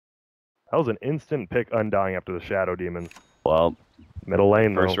That was an instant pick Undying after the Shadow Demon. Well, middle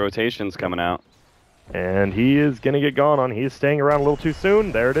lane first though. rotation's coming out. And he is going to get gone on. He's staying around a little too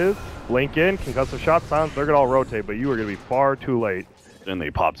soon. There it is. Blink in, concussive shot, silence. They're going to all rotate, but you are going to be far too late. And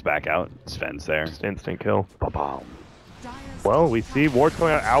he pops back out. Sven's there. Just instant kill. Ba-bam. Well, we see Ward's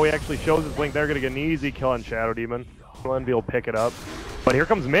coming out. Aoi actually shows his blink. They're going to get an easy kill on Shadow Demon. Envy will pick it up. But here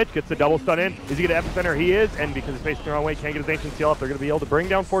comes Mitch, gets the double stun in. Is he going to epicenter? He is, and because he's facing the wrong way, can't get his ancient seal off. They're going to be able to bring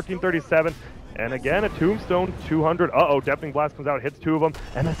down 1437. And again, a Tombstone, 200. Uh-oh, Deafening Blast comes out, hits two of them.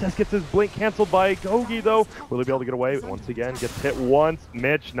 MSS gets his blink canceled by Gogi, though. Will he be able to get away? Once again, gets hit once.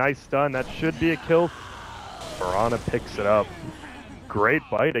 Mitch, nice stun. That should be a kill. Piranha picks it up. Great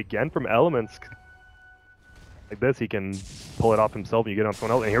fight again from Elements. Like this, he can pull it off himself and you get on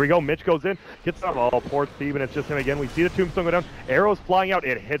someone else. And here we go, Mitch goes in, gets out. Oh, poor Steve, and it's just him again. We see the Tombstone go down. Arrows flying out.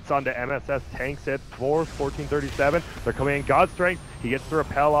 It hits onto MSS, tanks it for 1437. They're coming in God Strength. He gets the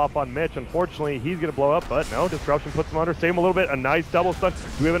repel off on Mitch. Unfortunately, he's going to blow up, but no, Disruption puts him under. Save him a little bit. A nice double stun.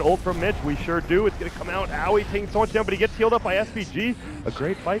 Do we have an ult from Mitch? We sure do. It's going to come out. Aoi taking so much down, but he gets healed up by SVG. A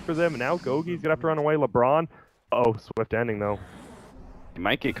great fight for them. And now Gogi's going to have to run away. LeBron. Oh, swift ending, though. He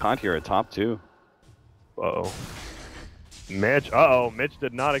might get caught here at top, too. Uh-oh. Mitch, Mitch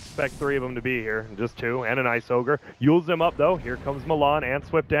did not expect three of them to be here. Just two, and an Ice Ogre. Yules him up, though. Here comes Milan and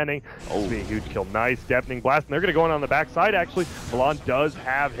Swift Ending. Oh, be a huge kill. Nice Deafening Blast. And they're going to go in on the backside, actually. Milan does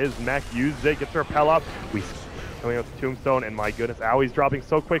have his mech. Uses it, gets the repel up. We coming out the Tombstone, and my goodness, Aui's dropping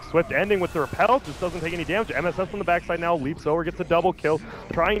so quick. Swift Ending with the repel. Just doesn't take any damage. MSS from the backside now. Leaps over, gets a double kill.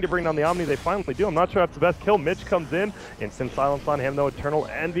 Trying to bring down the Omni. They finally do. I'm not sure that's the best kill. Mitch comes in. Instant silence on him, though. Eternal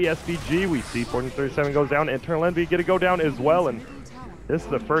Envy SVG. We see 1437 goes down. Eternal Envy get to go down as well. And this is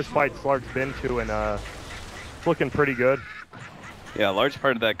the first fight Slark's been to, and it's looking pretty good. Yeah, a large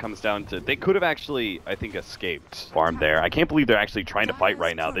part of that comes down to they could have actually, I think, escaped farm there. I can't believe they're actually trying to fight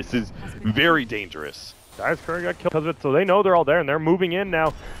right now. This is very dangerous. Guys, Curry got killed because of it, so they know they're all there, and they're moving in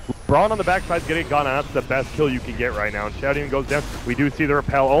now. Braun on the backside's getting gone, and that's the best kill you can get right now. And Shadow even goes down. We do see the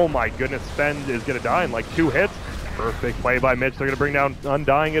repel. Oh my goodness, Sven is going to die in like 2 hits. Perfect play by Mitch. They're going to bring down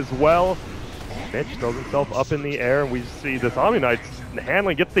Undying as well. Mitch throws himself up in the air, and we see this Omni Knight's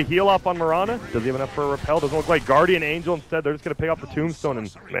handling, gets the heal off on Mirana. Does he have enough for a repel? Doesn't look like Guardian Angel. Instead, they're just going to pick off the Tombstone,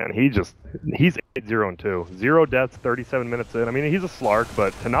 and man, he's 8-0-2. 0 deaths, 37 minutes in. I mean, he's a Slark,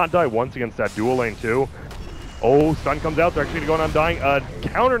 but to not die once against that dual lane too. Oh, stun comes out. They're actually going on Undying.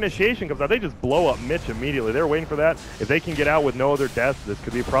 Counter initiation comes out. They just blow up Mitch immediately. They're waiting for that. If they can get out with no other deaths, this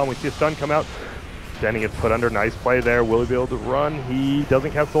could be a problem. We see a stun come out. Standing gets put under. Nice play there. Will he be able to run? He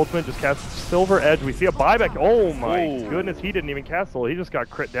doesn't cast ultimate, just casts Silver Edge. We see a buyback. Oh my goodness, he didn't even cast ult. He just got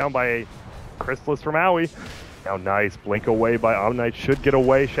crit down by a Chrysalis from Aoi. Now nice blink away by Omnite. Should get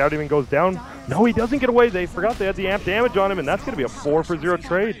away. Shadow Demon goes down. No, he doesn't get away. They forgot they had the amp damage on him, and that's going to be a 4-for-0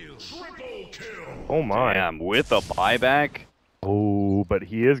 trade. Oh my. Damn, with a buyback. Oh, but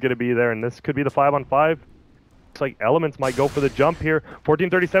he is going to be there, and this could be the 5-on-5. Looks like Elements might go for the jump here.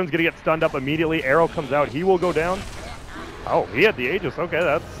 1437 is going to get stunned up immediately. Arrow comes out. He will go down. Oh, he had the Aegis. Okay,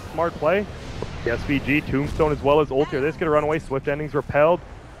 that's smart play. The SVG, Tombstone as well as ult here. This is going to run away. Swift Ending's repelled.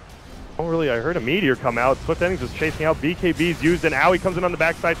 Oh, really, I heard a Meteor come out. Swift Ending's just chasing out. BKB's used, and Aoi comes in on the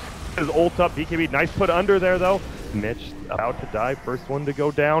backside. His ult up. BKB, nice put under there, though. Mitch about to die. First one to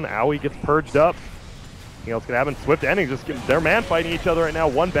go down. Aoi gets purged up. Anything else can happen? Swift Ending just they're man fighting each other right now.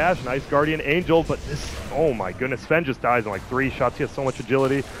 One bash, nice Guardian Angel, but this, oh my goodness, Sven just dies in like 3 shots. He has so much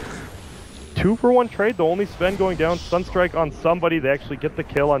agility. 2-for-1 trade, though. Only Sven going down. Sunstrike on somebody. They actually get the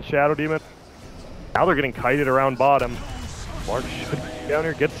kill on Shadow Demon. Now they're getting kited around bottom. Mark should be down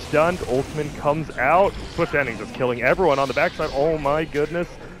here, gets stunned. Ultimate comes out. Swift Ending just killing everyone on the backside. Oh my goodness.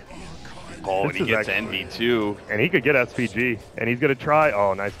 Oh, and he gets Envy too. And he could get SVG, and he's going to try.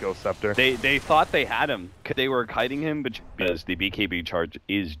 Oh, nice Ghost Scepter. They thought they had him. They were kiting him, but because the BKB charge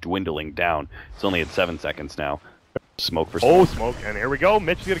is dwindling down. It's only at 7 seconds now. Smoke for smoke. Oh, smoke, and here we go.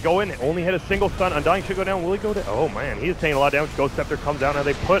 Mitch is going to go in. Only hit a single stun. Undying should go down. Will he go down? Oh, man, he is taking a lot of damage. Ghost Scepter comes down, and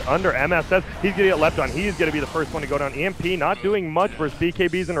they put under MSS. He's going to get left on. He's going to be the first one to go down. EMP not doing much versus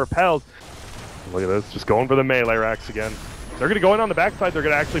BKBs and repels. Look at this. Just going for the melee racks again. They're going to go in on the backside. They're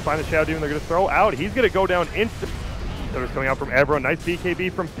going to actually find the Shadow Demon. They're going to throw out. He's going to go down instantly. They're coming out from everyone. Nice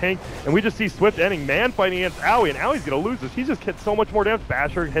BKB from Pink. And we just see Swift Ending man fighting against Aoi. And Aoi's going to lose this. He's just hit so much more damage.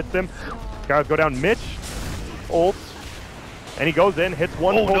 Basher hits him. Guys go down. Mitch ults. And he goes in, hits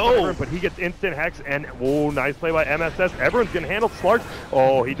one but he gets instant hex. And oh, nice play by MSS. Everyone's going to handle Slark.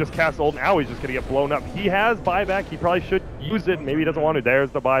 Oh, he just cast ult. And Aoi's just going to get blown up. He has buyback. He probably should use it. Maybe he doesn't want to. There's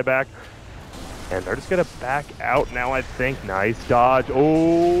the buyback. And they're just going to back out now, I think. Nice dodge.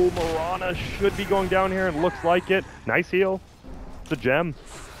 Oh, Mirana should be going down here, and looks like it. Nice heal. It's a gem.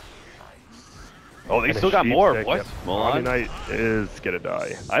 Oh, they And a still got sheep more. stick, What? yep. Mulan? Omni Knight is gonna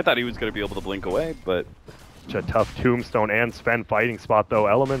die. I thought he was going to be able to blink away, but... Such a tough Tombstone and Sven fighting spot, though.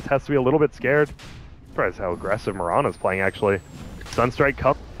 Elements has to be a little bit scared. Surprised how aggressive Mirana's playing, actually. Sunstrike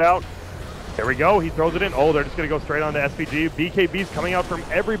comes out. There we go. He throws it in. Oh, they're just going to go straight on to SPG. BKB's coming out from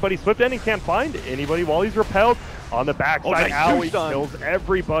everybody. Swift Ending can't find anybody while he's repelled. On the backside, Owie kills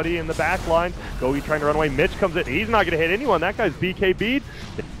everybody in the back line. Gogi trying to run away. Mitch comes in. He's not going to hit anyone. That guy's BKB'd.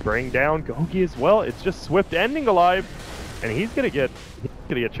 Bring down Gogi as well. It's just Swift Ending alive. And he's going to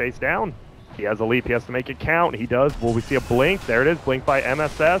get chased down. He has a leap. He has to make it count. He does. Will we see a blink? There it is. Blink by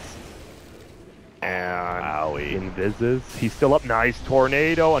MSS. And Owie invises. He's still up. Nice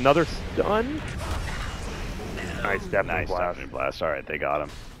tornado. Another stun. Nice Deafening Blast. All right, they got him.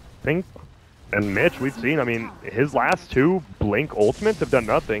 Think. And Mitch, we've seen, I mean, his last two Blink ultimates have done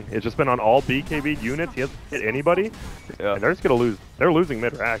nothing. It's just been on all BKB units. He hasn't hit anybody. Yeah. And they're just going to lose. They're losing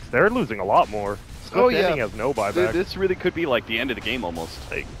mid-racks. They're losing a lot more. Swift Ending has no buyback. This really could be like the end of the game almost.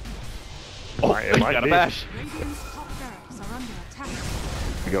 Like, oh, it might got be. a bash.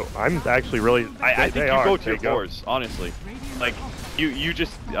 I'm actually really. I think you go tier 4s, honestly. Like you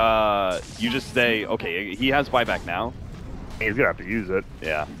just say, okay, he has buyback now. He's gonna have to use it.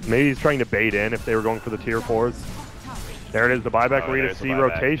 Yeah. Maybe he's trying to bait in if they were going for the tier 4s. There it is, the buyback. We're gonna see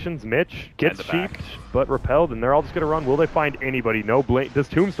rotations. Mitch gets sheeped, but repelled, and they're all just gonna run. Will they find anybody? No blink. This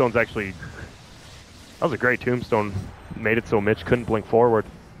tombstone's actually. That was a great tombstone. Made it so Mitch couldn't blink forward.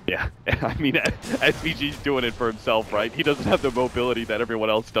 Yeah, I mean, SVG's doing it for himself, right? He doesn't have the mobility that everyone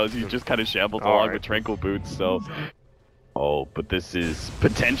else does. He just kind of shambles along with Tranquil Boots, so... Oh, but this is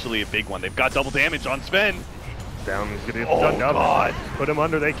potentially a big one. They've got double damage on Sven. Down, he's gonna get stunned up. Put him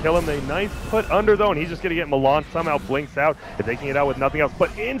under, they kill him. They nice put under though, and he's just gonna get Milan, somehow blinks out. If they can get out with nothing else,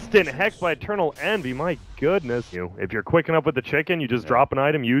 but instant hex by Eternal Envy, my goodness. If you're quick enough with the chicken, you just drop an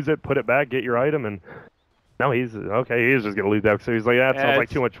item, use it, put it back, get your item, and... No, he's okay. He's just gonna leave that. So he's like, that sounds like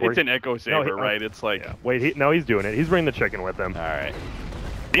too much work. It's an Echo Saber, right? It's like, wait, he's doing it. He's bringing the chicken with him. All right.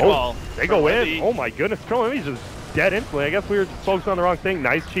 Oh, they go in. Oh my goodness, He's just dead instantly. I guess we were just focused on the wrong thing.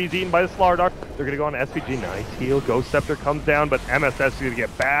 Nice cheese eaten by the Slardar. They're gonna go on SVG. Nice heal. Ghost Scepter comes down, but MSS is gonna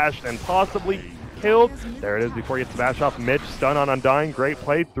get bashed and possibly killed. There it is before he gets smashed off. Mitch stun on Undying. Great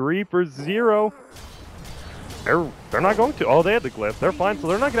play. 3 for 0. They're not going to. Oh, they had the glyph. They're fine. So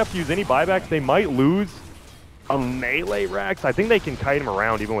they're not gonna have to use any buybacks. They might lose a melee Rax. I think they can kite him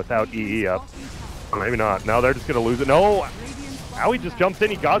around even without EE up. Or maybe not. No, they're just going to lose it. No! Owie just jumps in.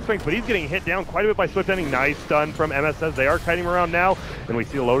 He God Strength, but he's getting hit down quite a bit by Swift Ending. Nice stun from MSS. They are kiting him around now. And we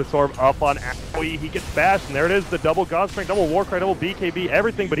see the Lotus Orb up on Owie. He gets bashed, and there it is. The double God Strength, double Warcry, double BKB,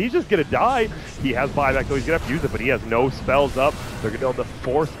 everything. But he's just going to die. He has buyback, so he's going to have to use it, but he has no spells up. They're going to be able to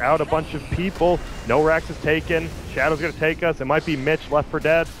force out a bunch of people. No Rax is taken. Shadow's going to take us. It might be Mitch left for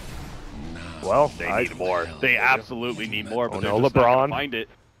dead. Well, they need more. They absolutely need more, but they're just LeBron. not gonna find it.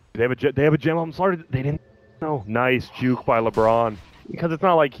 They have a gem on Slaughter. They didn't. No, nice juke by LeBron. Because it's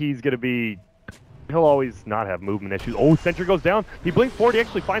not like he's gonna be. He'll always not have movement issues. Oh, Sentry goes down. He blinks forward. He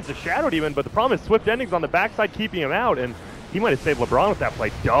actually finds the Shadow Demon, but the problem is Swift Ending's on the backside keeping him out, and he might have saved LeBron with that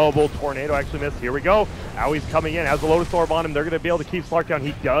play. Double Tornado actually missed. Here we go. Owie's coming in. Has the Lotus Orb on him. They're going to be able to keep Slark down.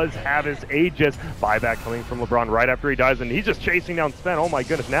 He does have his Aegis. Buyback coming from LeBron right after he dies, and he's just chasing down Sven. Oh my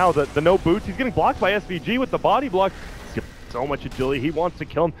goodness. Now the no boots. He's getting blocked by SVG with the body block. He's got so much agility. He wants to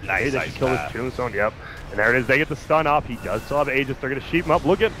kill him. Nice, they should kill his Tombstone. Yep. And there it is. They get the stun off. He does still have Aegis. They're going to sheep him up.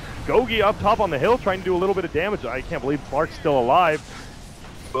 Look at Gogi up top on the hill trying to do a little bit of damage. I can't believe Slark's still alive.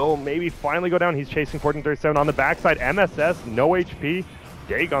 Will maybe finally go down. He's chasing 1437 on the backside. MSS, no HP.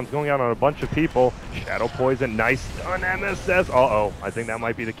 Dagon's going out on a bunch of people. Shadow Poison, nice stun MSS. Uh-oh, I think that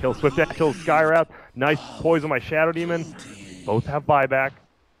might be the kill. Swift kills Skywrath. Nice poison by Shadow Demon. Both have buyback.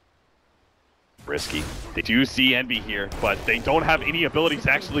 Risky. They do see Envy here, but they don't have any abilities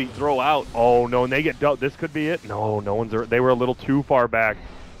to actually throw out. Oh no, and they get dealt. This could be it. No, no one's. They were a little too far back.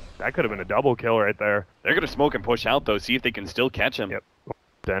 That could have been a double kill right there. They're gonna smoke and push out though. See if they can still catch him. Yep.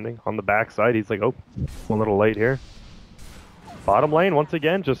 Standing on the backside, he's like, oh, a little late here. Bottom lane once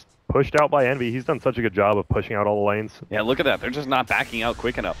again, just pushed out by Envy. He's done such a good job of pushing out all the lanes. Yeah, look at that. They're just not backing out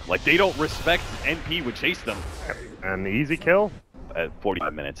quick enough. Like they don't respect NP would chase them. An easy kill. At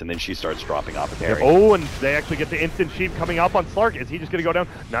 45 minutes, and then she starts dropping off a carry. Oh, and they actually get the instant sheep coming up on Slark. Is he just going to go down?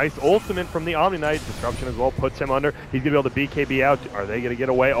 Nice ultimate from the Omni Knight. Disruption as well puts him under. He's going to be able to BKB out. Are they going to get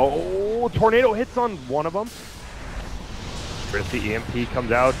away? Oh, Tornado hits on one of them. We're going to see EMP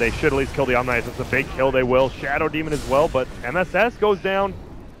comes out. They should at least kill the Omni Knight. It's a big kill. They will. Shadow Demon as well, but MSS goes down.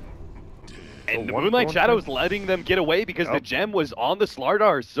 And the Moonlight Shadow's letting them get away because the gem was on the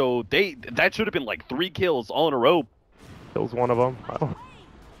Slardar, so that should have been like 3 kills all in a row. Kills one of them.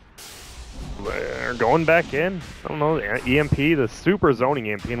 They're going back in. I don't know, EMP, the super zoning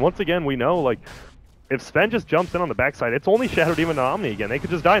EMP. And once again, we know, like, if Sven just jumps in on the backside, it's only Shadow Demon and Omni again. They could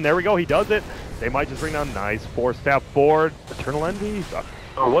just die, and there we go. He does it. They might just bring down nice 4-step forward. Eternal Envy.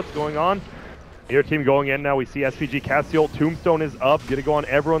 What's going on? Your team going in now. We see SVG cast the ult. Tombstone is up. Gonna go on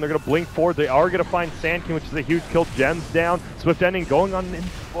everyone. They're gonna blink forward. They are gonna find Sand King, which is a huge kill. Gems down. Swift Ending going on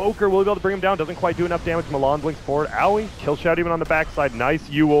Invoker. Will be able to bring him down. Doesn't quite do enough damage. Milan blinks forward. Owie. Kill Shadow Demon on the backside. Nice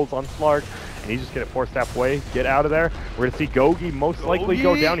U-Ults on Slark. And he's just gonna 4-step away. Get out of there. We're gonna see Gogi most likely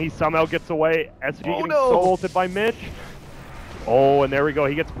go down. He somehow gets away. SVG getting so ulted by Mitch. Oh, and there we go.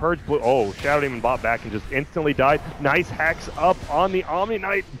 He gets purged. Oh, Shadow Demon bought back and just instantly died. Nice hacks up on the Omni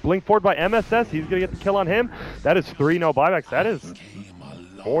Knight. Blink forward by MSS. He's going to get the kill on him. That is 3 no buybacks. That is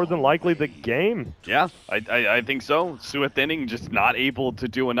more than likely the game. Yeah, I think so. Swift Ending just not able to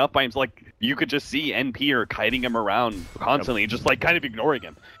do enough by himself. Like, you could just see NP are kiting him around constantly, just like kind of ignoring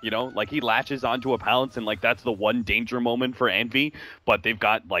him. You know, like he latches onto a pounce, and like that's the one danger moment for Envy. But they've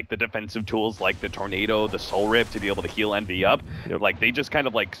got like the defensive tools like the Tornado, the Soul Rip to be able to heal Envy up. Like they just kind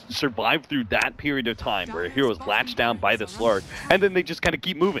of like survive through that period of time where a hero is latched down by the Slurk, and then they just kind of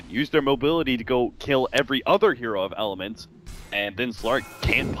keep moving, use their mobility to go kill every other hero of Elements. And then Slark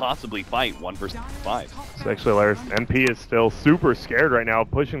can't possibly fight 1 versus 5. It's actually hilarious. MP is still super scared right now,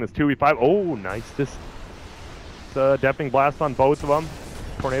 pushing this 2v5. Oh, nice. This Deafening Blast on both of them.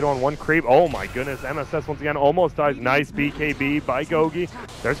 Tornado on one creep. Oh my goodness. MSS once again almost dies. Nice BKB by Gogi.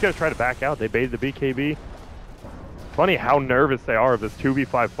 They're just going to try to back out. They baited the BKB. Funny how nervous they are of this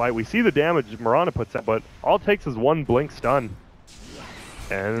 2v5 fight. We see the damage Mirana puts out, but all it takes is one blink stun.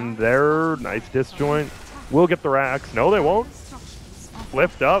 And they're nice disjoint. We'll get the racks. No, they won't.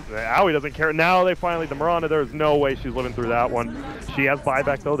 Lift up. Owie doesn't care. Now they finally, the Mirana, there's no way she's living through that one. She has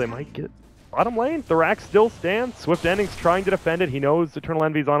buyback though. They might get bottom lane. The rack still stands. Swift Ending's trying to defend it. He knows Eternal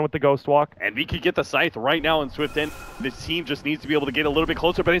Envy's on with the Ghost Walk. And we could get the Scythe right now in Swift End. This team just needs to be able to get a little bit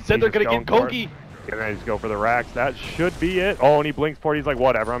closer, but instead they're going to get Gogi. Gonna just go for the racks. That should be it. Oh, and he blinks for it. He's like,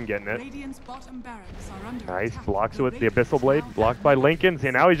 whatever, I'm getting it. Nice. Blocks it with the Abyssal Blade. Blocked by Lincoln.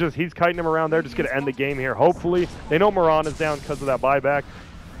 See, now he's kiting him around there. Just gonna end the game here. Hopefully. They know Mirana's down because of that buyback.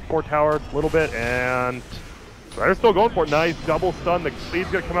 4 tower a little bit, and they're still going for it. Nice double stun. The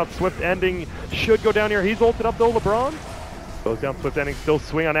speed's gonna come out. Swift Ending should go down here. He's ulted up though, LeBron. Goes down. Swift Ending still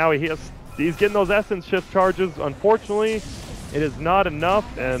swing on Owie. He's getting those essence shift charges. Unfortunately, it is not enough,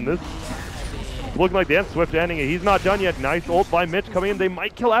 and this looking like the end. Swift Ending. He's not done yet. Nice ult by Mitch coming in. They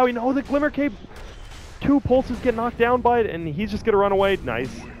might kill Owie. No, the Glimmer Cape. 2 pulses get knocked down by it, and he's just gonna run away. Nice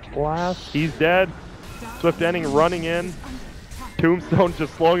blast. He's dead. Swift Ending running in. Tombstone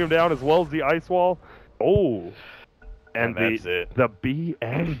just slowing him down as well as the Ice Wall. Oh. And the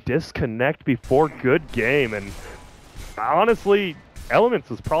BN disconnect before good game. And honestly, Elements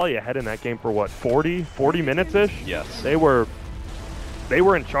was probably ahead in that game for what, 40 minutes-ish? Yes. They were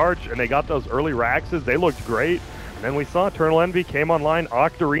in charge, and they got those early Raxes. They looked great. And then we saw Eternal Envy came online,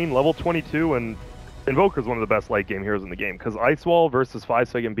 Octarine, level 22, and Invoker's one of the best late game heroes in the game. Because Ice Wall versus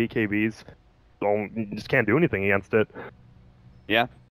 5-second BKBs, you just can't do anything against it. Yeah,